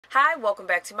Hi, welcome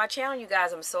back to my channel, you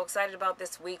guys. I'm so excited about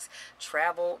this week's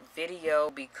travel video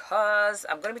because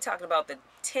I'm going to be talking about the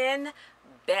 10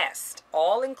 best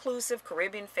all-inclusive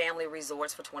Caribbean family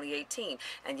resorts for 2018.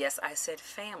 And yes, I said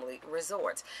family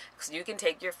resorts, because you can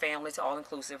take your family to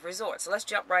all-inclusive resorts. So let's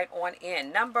jump right on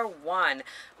in. Number 1,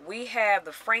 we have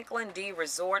the Franklin D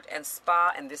Resort and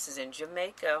Spa, and this is in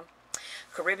Jamaica.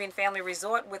 Caribbean family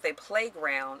resort with a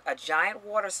playground, a giant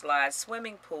water slide,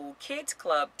 swimming pool, kids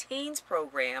club, teens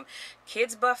program,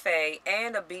 kids buffet,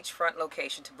 and a beachfront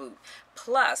location to boot.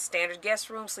 Plus, standard guest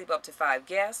room, sleep up to 5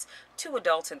 guests, 2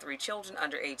 adults and 3 children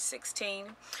under age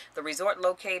 16. The resort,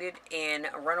 located in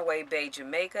Runaway Bay,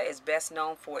 Jamaica, is best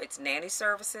known for its nanny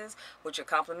services, which are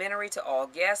complimentary to all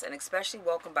guests and especially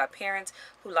welcomed by parents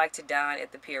who like to dine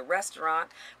at the Pier Restaurant,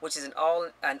 which is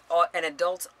an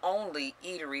adults-only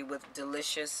eatery with a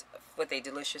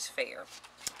delicious fare.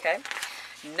 Okay.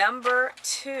 Number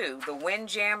 2, the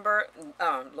Windjammer,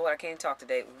 Lord, I can't talk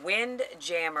today.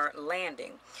 Windjammer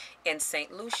Landing in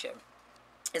St. Lucia.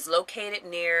 It's located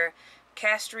near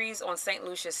Castries on St.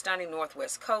 Lucia's stunning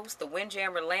northwest coast. The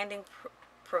Windjammer Landing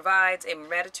provides a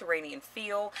Mediterranean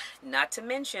feel, not to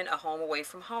mention a home away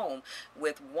from home,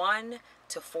 with 1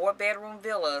 to 4 bedroom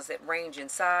villas that range in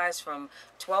size from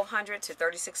 1,200 to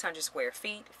 3,600 square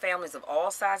feet. Families of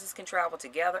all sizes can travel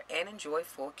together and enjoy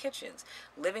full kitchens,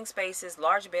 living spaces,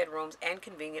 large bedrooms, and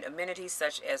convenient amenities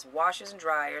such as washers and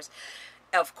dryers.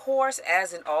 Of course,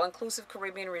 as an all-inclusive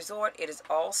Caribbean resort, it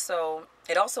also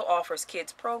offers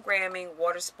kids programming,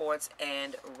 water sports,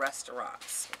 and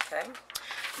restaurants. Okay.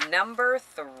 Number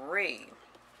 3,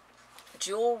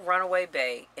 Jewel Runaway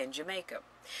Bay in Jamaica.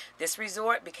 This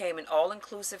resort became an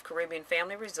all-inclusive Caribbean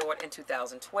family resort in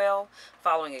 2012,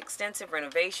 following extensive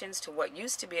renovations to what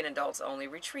used to be an adults-only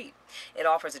retreat. It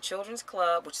offers a children's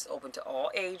club, which is open to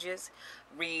all ages,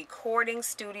 recording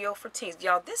studio for teens.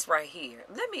 Y'all, this right here,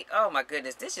 oh my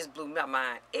goodness, this just blew my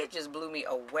mind. It just blew me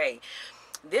away.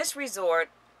 This resort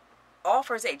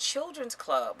offers a children's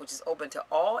club, which is open to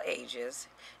all ages,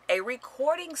 a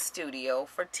recording studio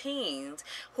for teens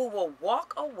who will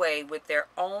walk away with their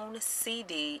own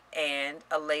CD, and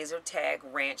a laser tag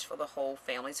ranch for the whole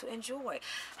family to enjoy.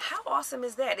 How awesome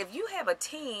is that? If you have a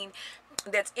teen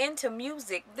that's into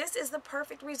music, this is the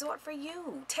perfect resort for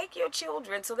you. Take your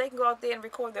children so they can go out there and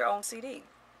record their own CD.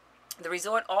 The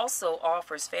resort also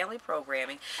offers family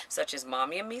programming such as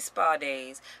Mommy and Me Spa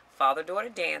Days, father-daughter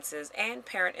dances, and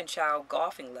parent and child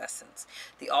golfing lessons.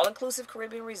 The all-inclusive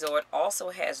Caribbean resort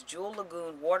also has Jewel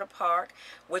Lagoon Water Park,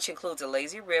 which includes a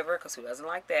lazy river, because who doesn't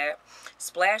like that,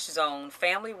 splash zone,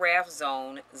 family raft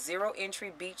zone,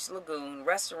 zero-entry beach lagoon,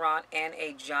 restaurant, and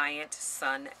a giant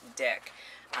sun deck.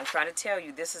 I'm trying to tell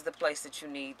you, this is the place that you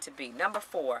need to be. Number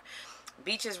 4,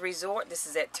 Beaches Resort. This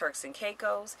is at Turks and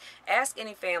Caicos. Ask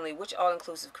any family which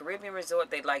all-inclusive Caribbean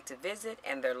resort they'd like to visit,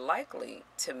 and they're likely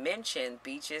to mention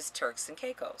Beaches, Turks and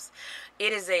Caicos.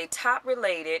 It is a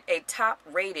top-rated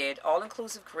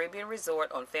all-inclusive Caribbean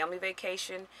resort on Family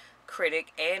Vacation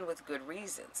Critic, and with good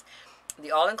reasons. The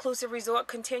all-inclusive resort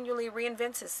continually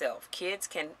reinvents itself. Kids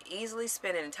can easily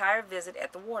spend an entire visit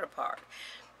at the water park,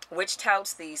 which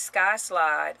touts the Sky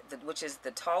Slide, which is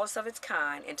the tallest of its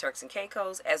kind in Turks and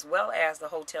Caicos, as well as the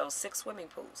hotel's 6 swimming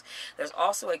pools. There's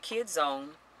also a kids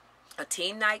zone, a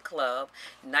teen nightclub,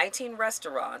 19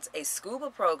 restaurants, a scuba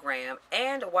program,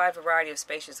 and a wide variety of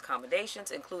spacious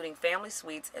accommodations, including family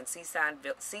suites and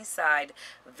seaside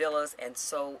villas, and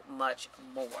so much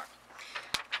more.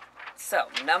 So,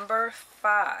 number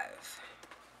 5.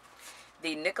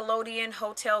 The Nickelodeon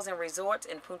Hotels and Resorts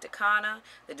in Punta Cana,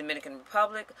 the Dominican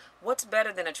Republic. What's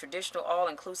better than a traditional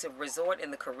all-inclusive resort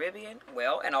in the Caribbean?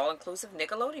 Well, an all-inclusive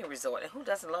Nickelodeon resort. And who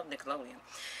doesn't love Nickelodeon?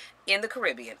 In the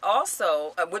Caribbean.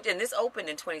 Also, and this opened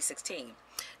in 2016.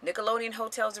 Nickelodeon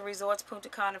Hotels and Resorts Punta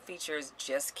Cana features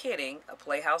Just Kidding, a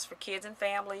playhouse for kids and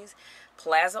families,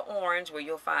 Plaza Orange, where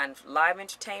you'll find live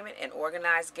entertainment and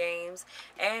organized games,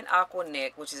 and Aqua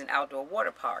Nick, which is an outdoor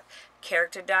water park.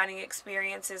 Character dining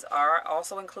experiences are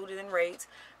also included in rates.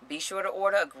 Be sure to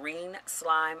order a green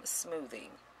slime smoothie.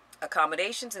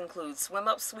 Accommodations include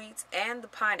swim-up suites and the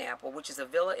Pineapple, which is a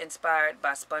villa inspired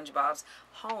by SpongeBob's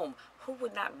home. Who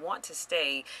would not want to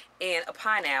stay in a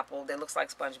pineapple that looks like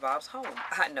SpongeBob's home?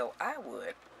 I know I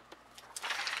would.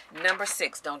 Number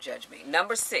 6, don't judge me.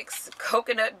 Number 6,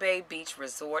 Coconut Bay Beach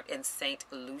Resort in St.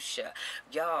 Lucia.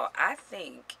 Y'all, I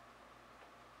think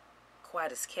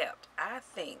quite as kept. I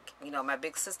think, my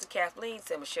big sister Kathleen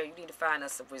said, Michelle, you need to find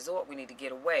us a resort. We need to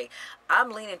get away. I'm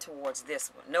leaning towards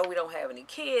this one. No, we don't have any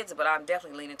kids, but I'm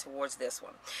definitely leaning towards this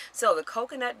one. So the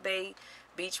Coconut Bay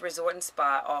Beach Resort and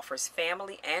Spa offers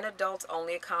family and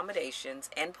adults-only accommodations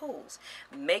and pools,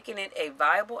 making it a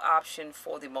viable option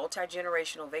for the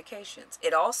multi-generational vacations.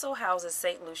 It also houses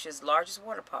St. Lucia's largest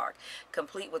water park,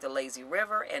 complete with a lazy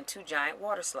river and 2 giant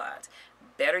water slides.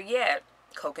 Better yet,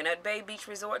 Coconut Bay Beach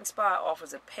Resort and Spa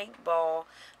offers a paintball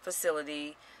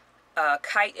facility,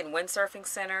 kite and windsurfing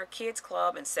center, kids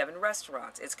club, and 7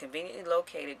 restaurants. It's conveniently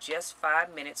located just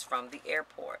 5 minutes from the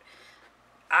airport.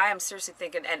 I am seriously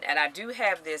thinking, and I do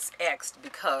have this X'd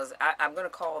because I'm going to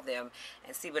call them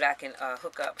and see what I can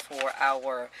hook up for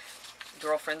our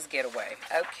girlfriend's getaway.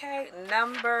 Okay,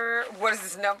 number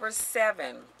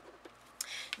 7?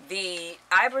 The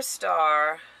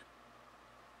IBEROSTAR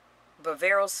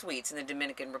Bavaro Suites in the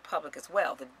Dominican Republic as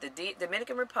well. The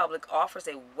Dominican Republic offers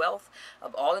a wealth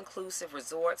of all-inclusive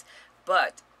resorts,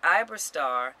 but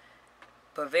IBEROSTAR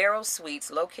Bavaro Suites,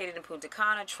 located in Punta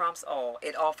Cana, trumps all.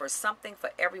 It offers something for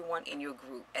everyone in your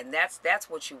group, and that's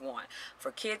what you want.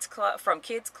 For kids from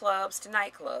kids clubs to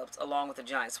nightclubs, along with a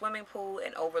giant swimming pool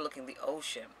and overlooking the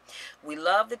ocean. We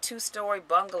love the 2-story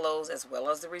bungalows as well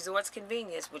as the resort's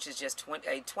convenience, which is just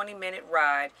a 20-minute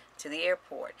ride to the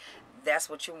airport. That's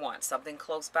what you want, something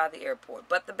close by the airport.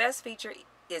 But the best feature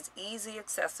is easy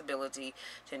accessibility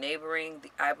to neighboring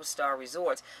the IBEROSTAR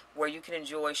resorts, where you can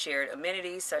enjoy shared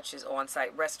amenities such as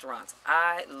on-site restaurants.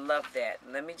 I love that.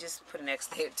 Let me just put an X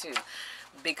there too,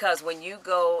 because when you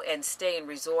go and stay in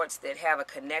resorts that have a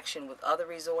connection with other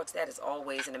resorts, that is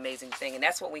always an amazing thing, and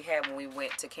that's what we had when we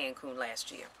went to Cancun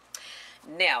last year.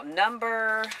 Now,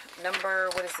 number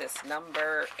what is this?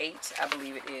 Number 8, I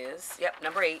believe it is. Yep,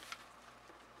 number 8.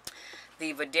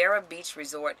 The Verandah Beach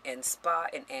Resort and Spa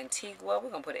in Antigua.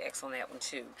 We're going to put an X on that one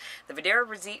too. The Verandah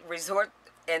Resort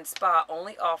and Spa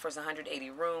only offers 180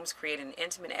 rooms, creating an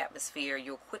intimate atmosphere.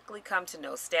 You'll quickly come to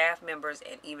know staff members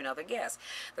and even other guests.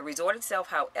 The resort itself,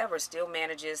 however, still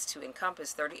manages to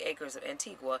encompass 30 acres of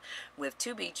Antigua with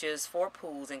 2 beaches, 4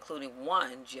 pools, including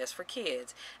 1 just for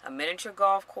kids, a miniature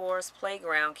golf course,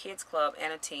 playground, kids club,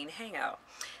 and a teen hangout.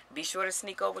 Be sure to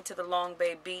sneak over to the Long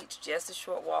Bay Beach, just a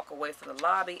short walk away from the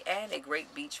lobby, and a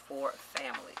great beach for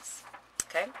families.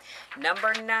 Okay,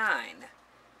 number 9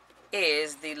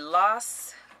 is the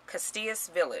Las Casitas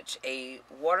Village, a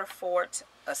waterfort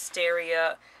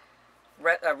Astoria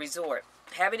resort.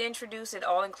 Having introduced an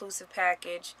all-inclusive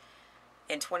package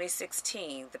in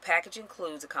 2016, the package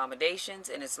includes accommodations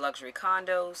in its luxury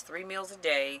condos, 3 meals a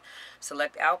day,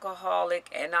 select alcoholic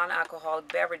and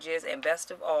non-alcoholic beverages, and best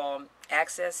of all,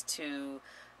 access to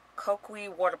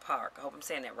Coquille Water Park. I hope I'm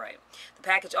saying that right. The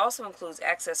package also includes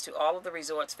access to all of the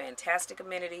resort's fantastic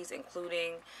amenities,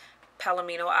 including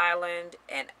Palomino Island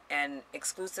and an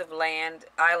exclusive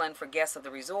island for guests of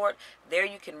the resort. There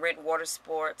you can rent water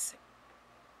sports,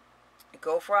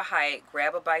 go for a hike,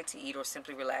 grab a bite to eat, or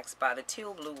simply relax by the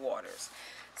teal blue waters.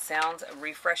 Sounds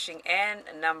refreshing. And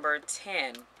number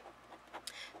 10.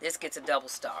 This gets a double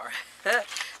star.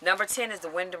 Number 10 is the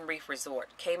Wyndham Reef Resort,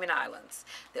 Cayman Islands.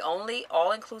 The only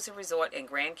all-inclusive resort in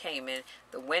Grand Cayman,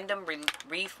 the Wyndham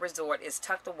Reef Resort is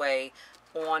tucked away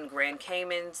on Grand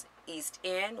Cayman's East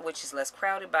End, which is less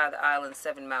crowded by the island's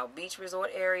 7-mile beach resort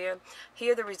area.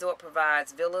 Here the resort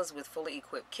provides villas with fully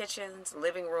equipped kitchens,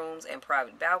 living rooms, and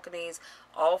private balconies,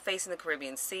 all facing the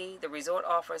Caribbean Sea. The resort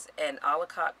offers an a la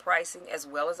carte pricing as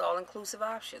well as all-inclusive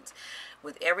options,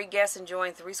 with every guest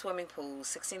enjoying 3 swimming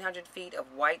pools, 1,600 feet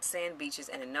of white sand beaches,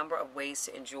 and a number of ways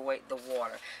to enjoy the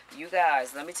water. You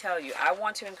guys, let me tell you, I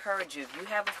want to encourage you, if you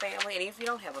have a family, and if you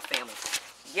don't have a family,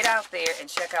 get out there and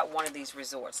check out one of these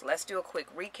resorts. Let's do a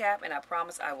quick recap, and I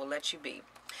promise I will let you be.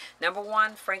 Number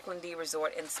 1, Franklin D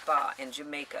Resort and Spa in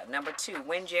Jamaica. Number 2,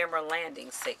 Windjammer Landing,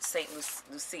 St.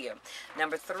 Lucia.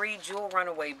 Number 3, Jewel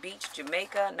Runaway Beach,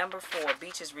 Jamaica. Number 4,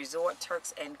 Beaches Resort,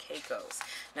 Turks and Caicos.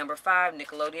 Number 5,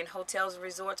 Nickelodeon Hotels and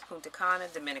Resorts, Punta Cana,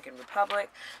 Dominican Republic.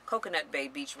 Coconut Bay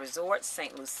Beach Resort,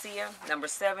 St. Lucia. Number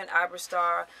 7,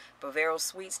 IBEROSTAR Bavaro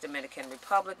Suites, Dominican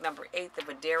Republic. Number 8, the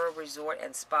Verandah Resort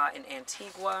and Spa in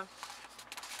Antigua.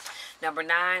 Number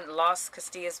 9, Las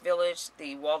Casitas Village,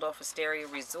 the Waldorf Astoria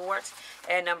Resort.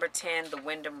 And number 10, the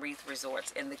Wyndham Reef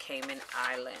Resorts in the Cayman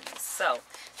Islands. So,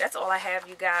 that's all I have,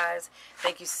 you guys.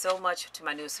 Thank you so much to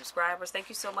my newest subscribers. Thank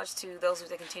you so much to those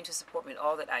that continue to support me in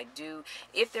all that I do.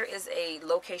 If there is a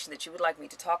location that you would like me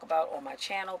to talk about on my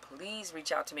channel, please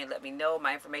reach out to me and let me know.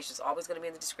 My information is always going to be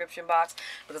in the description box,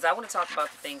 because I want to talk about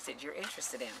the things that you're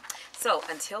interested in. So,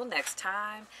 until next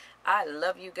time, I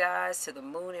love you guys to the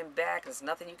moon and back. There's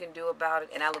nothing you can do about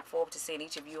it. And I look forward to seeing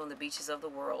each of you on the beaches of the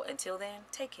world. Until then,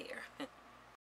 take care.